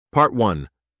Part 1.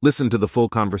 Listen to the full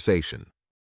conversation.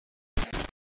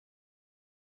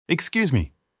 Excuse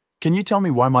me, can you tell me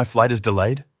why my flight is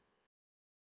delayed?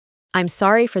 I'm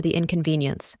sorry for the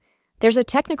inconvenience. There's a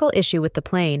technical issue with the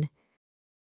plane.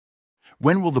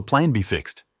 When will the plane be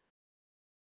fixed?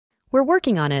 We're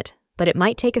working on it, but it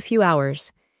might take a few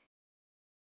hours.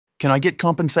 Can I get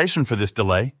compensation for this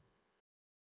delay?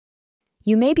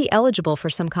 You may be eligible for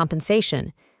some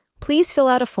compensation. Please fill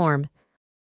out a form.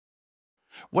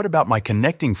 What about my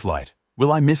connecting flight?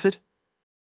 Will I miss it?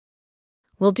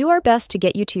 We'll do our best to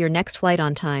get you to your next flight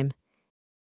on time.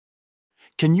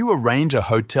 Can you arrange a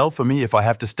hotel for me if I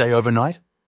have to stay overnight?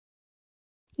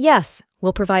 Yes,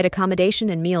 we'll provide accommodation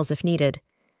and meals if needed.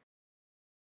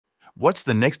 What's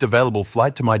the next available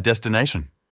flight to my destination?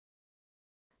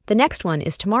 The next one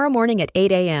is tomorrow morning at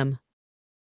 8 a.m.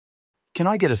 Can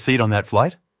I get a seat on that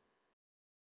flight?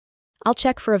 I'll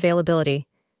check for availability.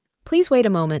 Please wait a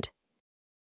moment.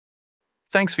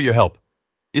 Thanks for your help.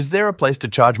 Is there a place to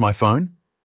charge my phone?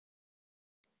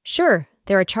 Sure,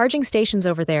 there are charging stations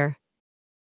over there.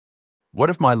 What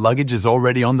if my luggage is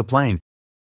already on the plane?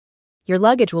 Your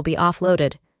luggage will be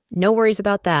offloaded. No worries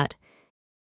about that.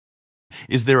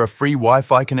 Is there a free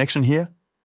Wi-Fi connection here?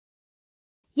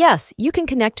 Yes, you can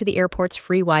connect to the airport's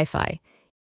free Wi-Fi.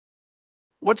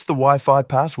 What's the Wi-Fi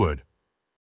password?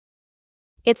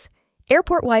 It's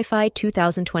Airport Wi-Fi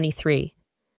 2023.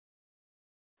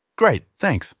 Great,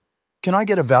 thanks. Can I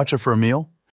get a voucher for a meal?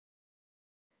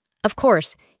 Of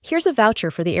course, here's a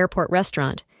voucher for the airport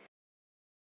restaurant.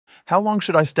 How long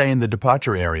should I stay in the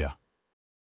departure area?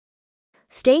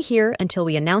 Stay here until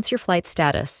we announce your flight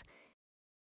status.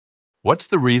 What's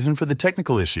the reason for the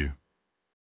technical issue?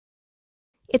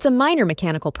 It's a minor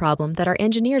mechanical problem that our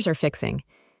engineers are fixing.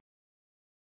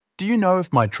 Do you know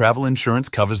if my travel insurance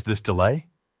covers this delay?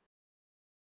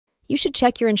 You should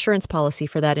check your insurance policy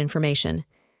for that information.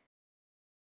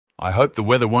 I hope the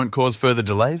weather won't cause further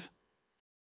delays.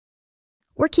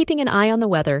 We're keeping an eye on the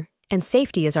weather, and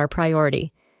safety is our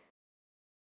priority.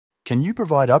 Can you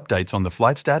provide updates on the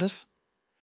flight status?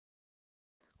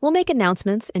 We'll make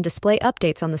announcements and display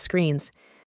updates on the screens.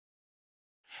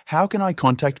 How can I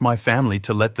contact my family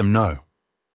to let them know?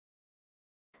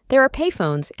 There are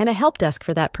payphones and a help desk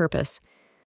for that purpose.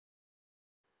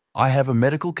 I have a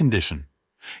medical condition.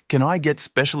 Can I get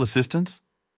special assistance?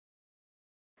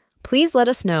 Please let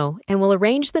us know, and we'll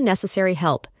arrange the necessary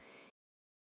help.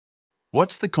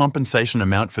 What's the compensation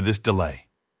amount for this delay?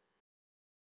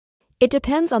 It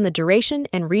depends on the duration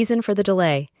and reason for the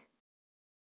delay.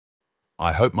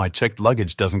 I hope my checked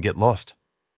luggage doesn't get lost.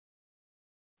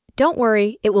 Don't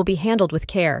worry, it will be handled with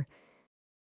care.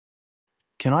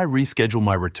 Can I reschedule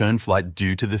my return flight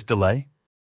due to this delay?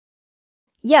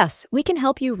 Yes, we can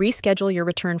help you reschedule your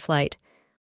return flight.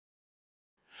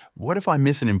 What if I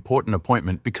miss an important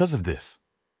appointment because of this?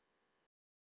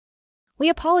 We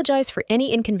apologize for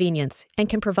any inconvenience and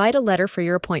can provide a letter for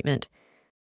your appointment.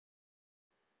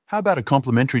 How about a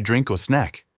complimentary drink or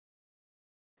snack?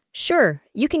 Sure,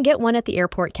 you can get one at the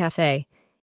airport cafe.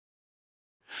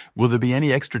 Will there be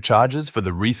any extra charges for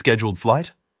the rescheduled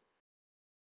flight?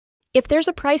 If there's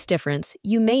a price difference,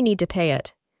 you may need to pay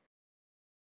it.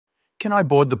 Can I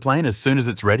board the plane as soon as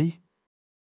it's ready?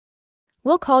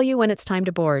 We'll call you when it's time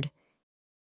to board.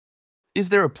 Is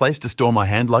there a place to store my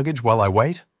hand luggage while I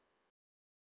wait?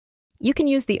 You can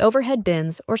use the overhead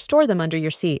bins or store them under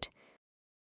your seat.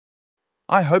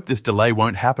 I hope this delay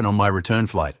won't happen on my return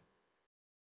flight.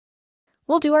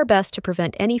 We'll do our best to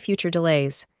prevent any future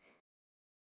delays.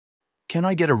 Can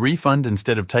I get a refund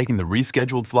instead of taking the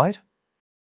rescheduled flight?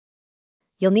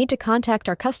 You'll need to contact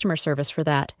our customer service for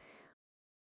that.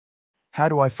 How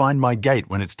do I find my gate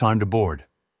when it's time to board?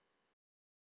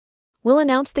 We'll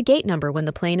announce the gate number when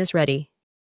the plane is ready.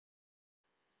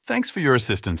 Thanks for your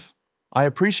assistance. I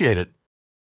appreciate it.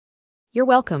 You're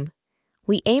welcome.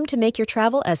 We aim to make your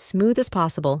travel as smooth as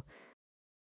possible.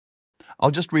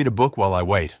 I'll just read a book while I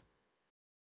wait.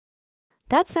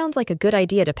 That sounds like a good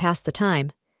idea to pass the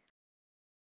time.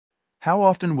 How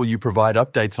often will you provide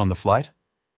updates on the flight?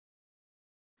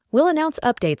 We'll announce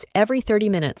updates every 30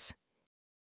 minutes.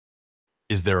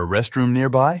 Is there a restroom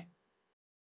nearby?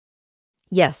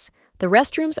 Yes, the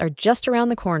restrooms are just around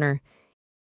the corner.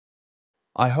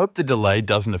 I hope the delay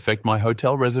doesn't affect my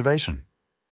hotel reservation.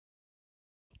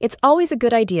 It's always a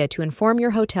good idea to inform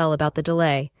your hotel about the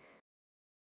delay.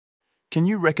 Can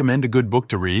you recommend a good book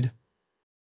to read?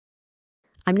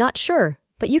 I'm not sure,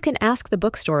 but you can ask the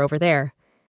bookstore over there.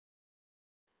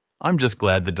 I'm just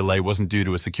glad the delay wasn't due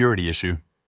to a security issue.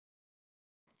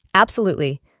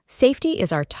 Absolutely. Safety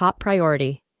is our top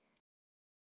priority.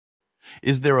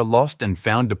 Is there a lost and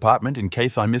found department in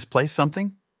case I misplace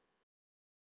something?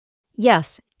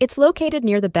 Yes, it's located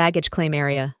near the baggage claim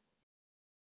area.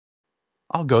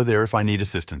 I'll go there if I need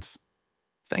assistance.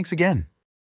 Thanks again.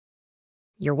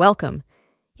 You're welcome.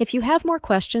 If you have more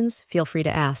questions, feel free to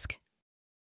ask.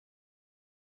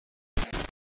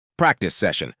 Practice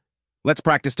session. Let's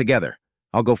practice together.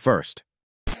 I'll go first.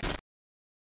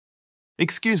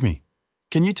 Excuse me,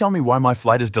 can you tell me why my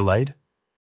flight is delayed?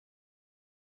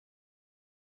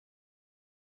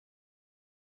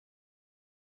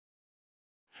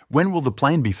 When will the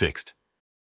plane be fixed?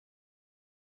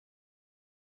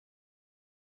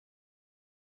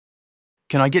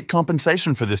 Can I get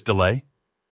compensation for this delay?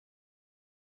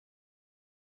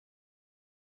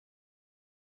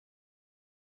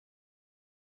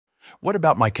 What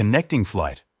about my connecting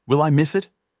flight? Will I miss it?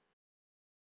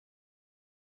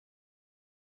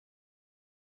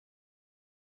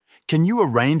 Can you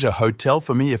arrange a hotel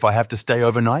for me if I have to stay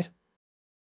overnight?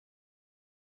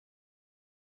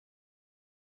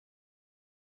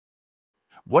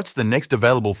 What's the next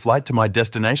available flight to my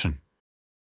destination?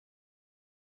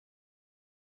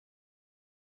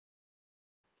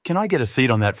 Can I get a seat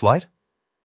on that flight?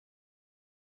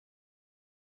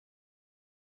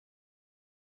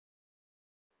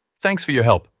 Thanks for your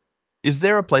help. Is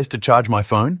there a place to charge my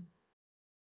phone?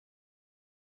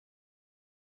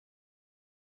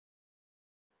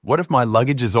 What if my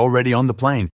luggage is already on the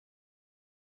plane?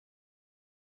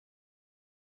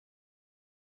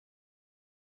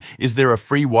 Is there a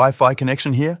free Wi-Fi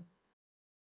connection here?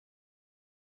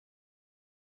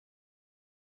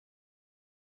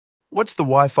 What's the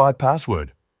Wi-Fi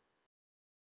password?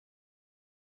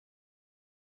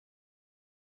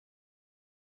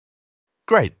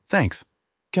 Great, thanks.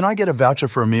 Can I get a voucher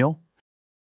for a meal?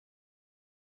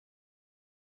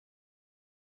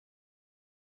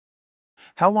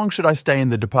 How long should I stay in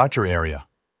the departure area?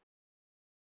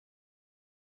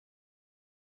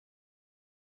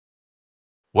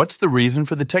 What's the reason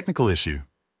for the technical issue?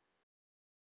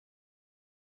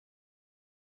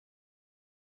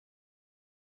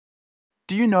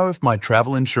 Do you know if my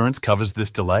travel insurance covers this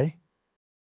delay?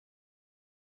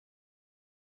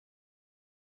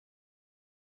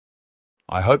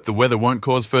 I hope the weather won't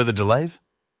cause further delays.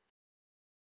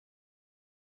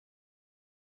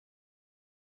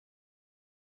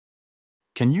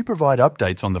 Can you provide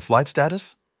updates on the flight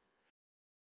status?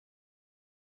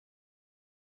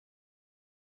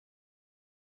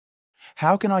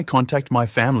 How can I contact my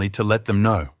family to let them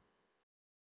know?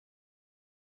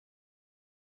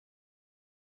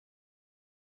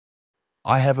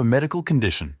 I have a medical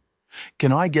condition.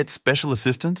 Can I get special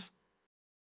assistance?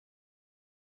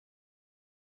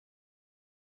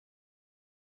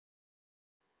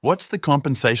 What's the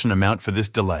compensation amount for this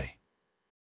delay?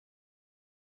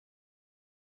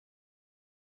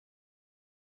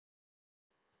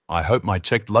 I hope my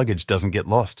checked luggage doesn't get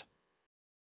lost.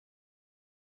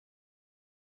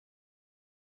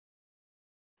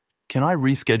 Can I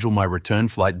reschedule my return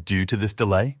flight due to this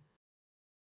delay?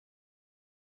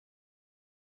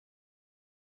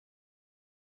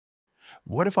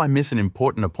 What if I miss an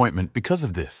important appointment because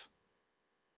of this?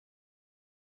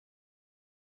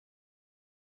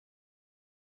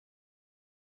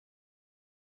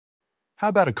 How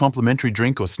about a complimentary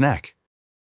drink or snack?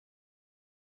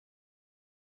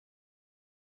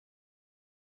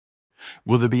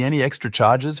 Will there be any extra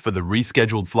charges for the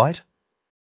rescheduled flight?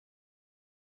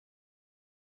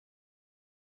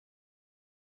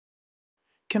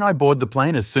 Can I board the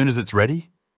plane as soon as it's ready?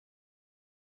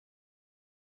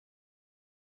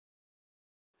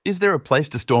 Is there a place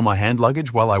to store my hand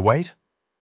luggage while I wait?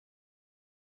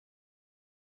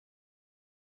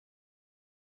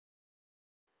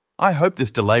 I hope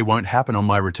this delay won't happen on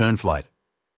my return flight.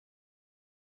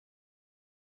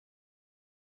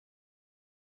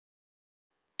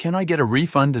 Can I get a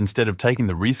refund instead of taking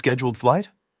the rescheduled flight?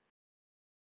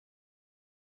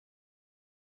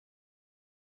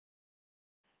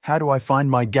 How do I find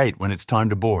my gate when it's time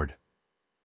to board?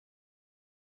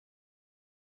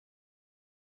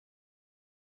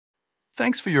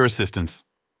 Thanks for your assistance.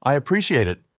 I appreciate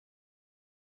it.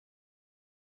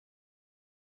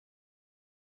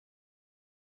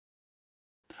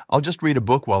 I'll just read a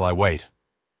book while I wait.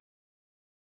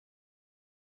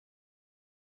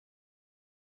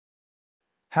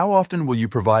 How often will you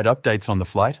provide updates on the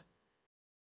flight?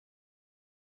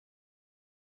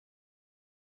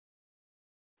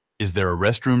 Is there a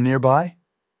restroom nearby?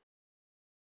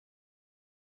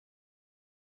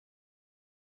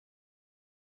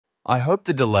 I hope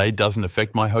the delay doesn't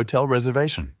affect my hotel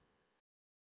reservation.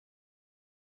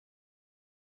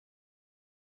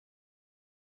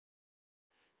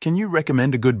 Can you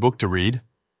recommend a good book to read?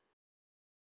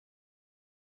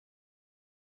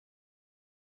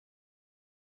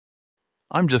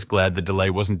 I'm just glad the delay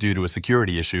wasn't due to a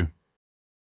security issue.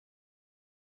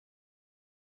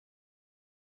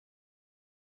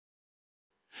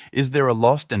 Is there a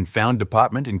lost and found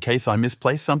department in case I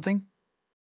misplace something?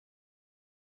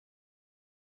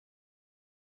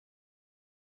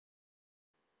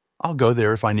 I'll go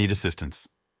there if I need assistance.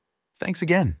 Thanks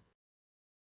again.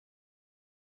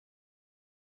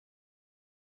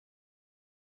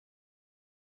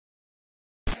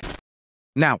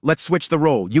 Now, let's switch the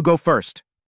role. You go first.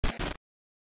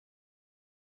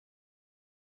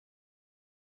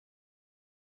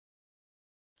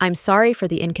 I'm sorry for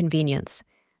the inconvenience.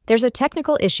 There's a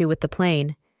technical issue with the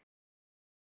plane.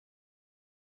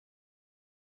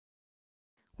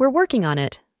 We're working on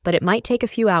it, but it might take a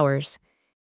few hours.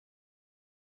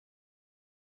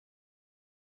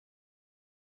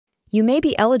 You may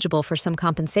be eligible for some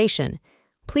compensation.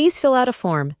 Please fill out a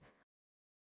form.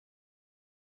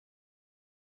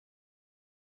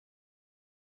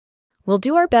 We'll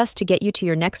do our best to get you to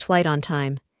your next flight on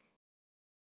time.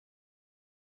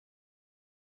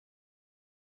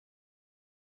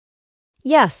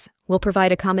 Yes, we'll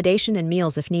provide accommodation and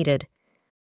meals if needed.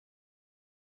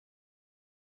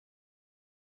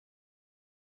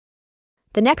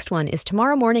 The next one is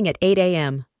tomorrow morning at 8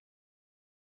 a.m.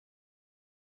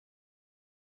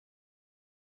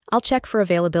 I'll check for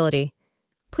availability.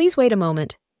 Please wait a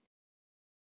moment.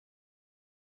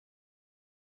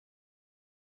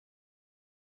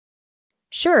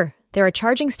 Sure, there are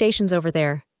charging stations over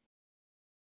there.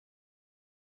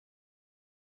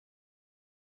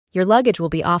 Your luggage will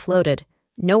be offloaded.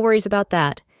 No worries about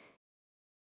that.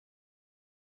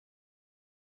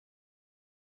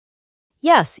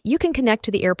 Yes, you can connect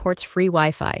to the airport's free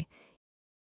Wi-Fi.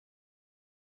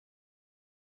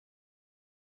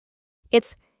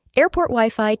 It's Airport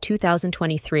Wi-Fi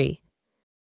 2023.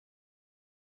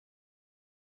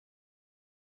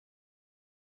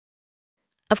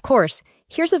 Of course,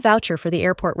 here's a voucher for the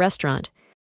airport restaurant.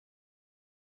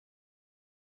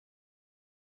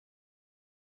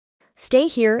 Stay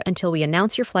here until we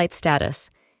announce your flight status.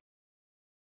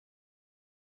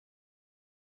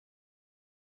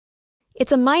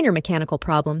 It's a minor mechanical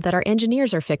problem that our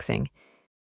engineers are fixing.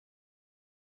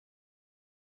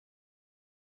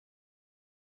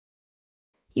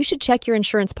 You should check your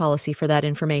insurance policy for that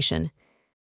information.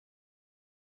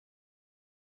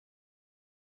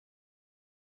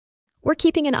 We're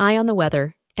keeping an eye on the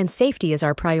weather, and safety is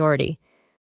our priority.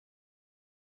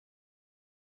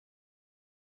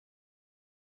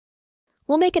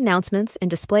 We'll make announcements and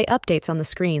display updates on the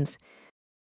screens.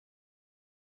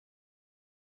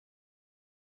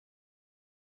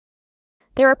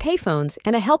 There are payphones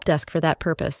and a help desk for that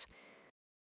purpose.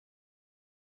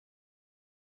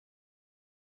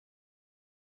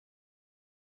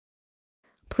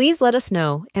 Please let us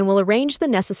know, and we'll arrange the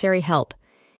necessary help.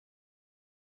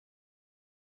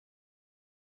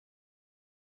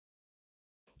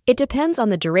 It depends on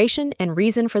the duration and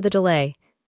reason for the delay.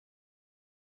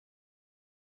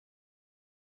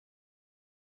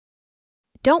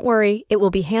 Don't worry, it will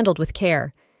be handled with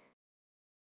care.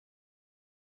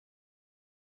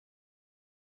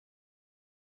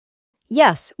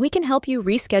 Yes, we can help you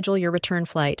reschedule your return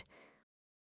flight.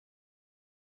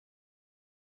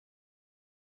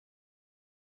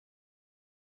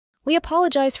 We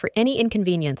apologize for any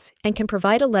inconvenience and can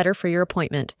provide a letter for your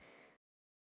appointment.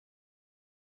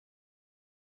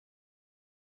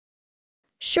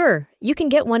 Sure, you can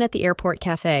get one at the airport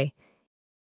cafe.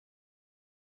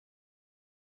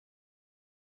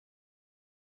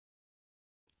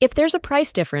 If there's a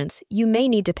price difference, you may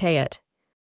need to pay it.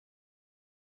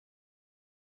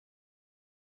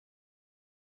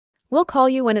 We'll call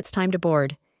you when it's time to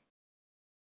board.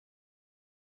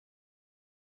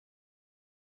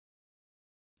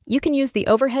 You can use the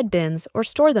overhead bins or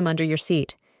store them under your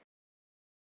seat.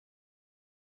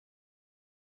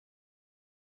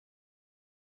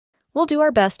 We'll do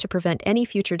our best to prevent any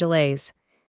future delays.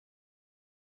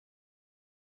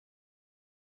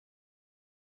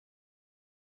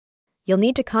 You'll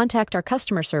need to contact our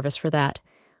customer service for that.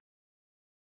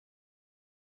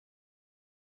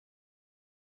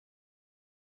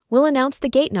 We'll announce the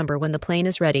gate number when the plane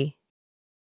is ready.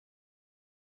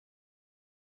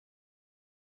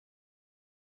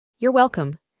 You're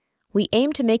welcome. We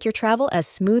aim to make your travel as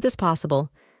smooth as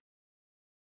possible.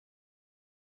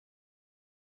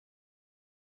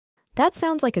 That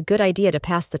sounds like a good idea to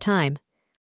pass the time.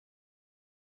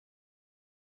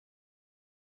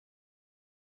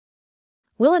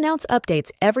 We'll announce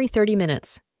updates every 30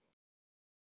 minutes.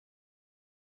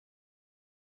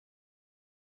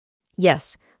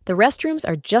 Yes, the restrooms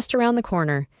are just around the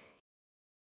corner.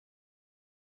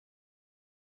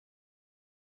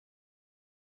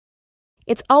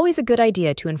 It's always a good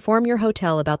idea to inform your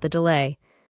hotel about the delay.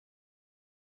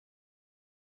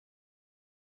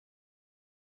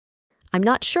 I'm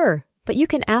not sure, but you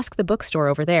can ask the bookstore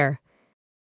over there.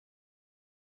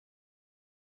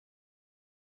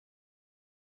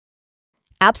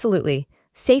 Absolutely.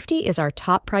 Safety is our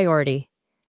top priority.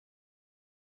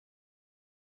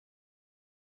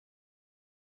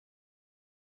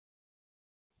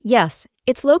 Yes,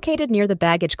 it's located near the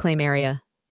baggage claim area.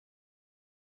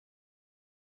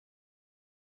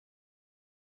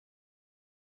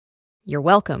 You're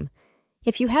welcome.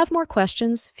 If you have more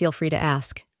questions, feel free to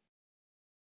ask.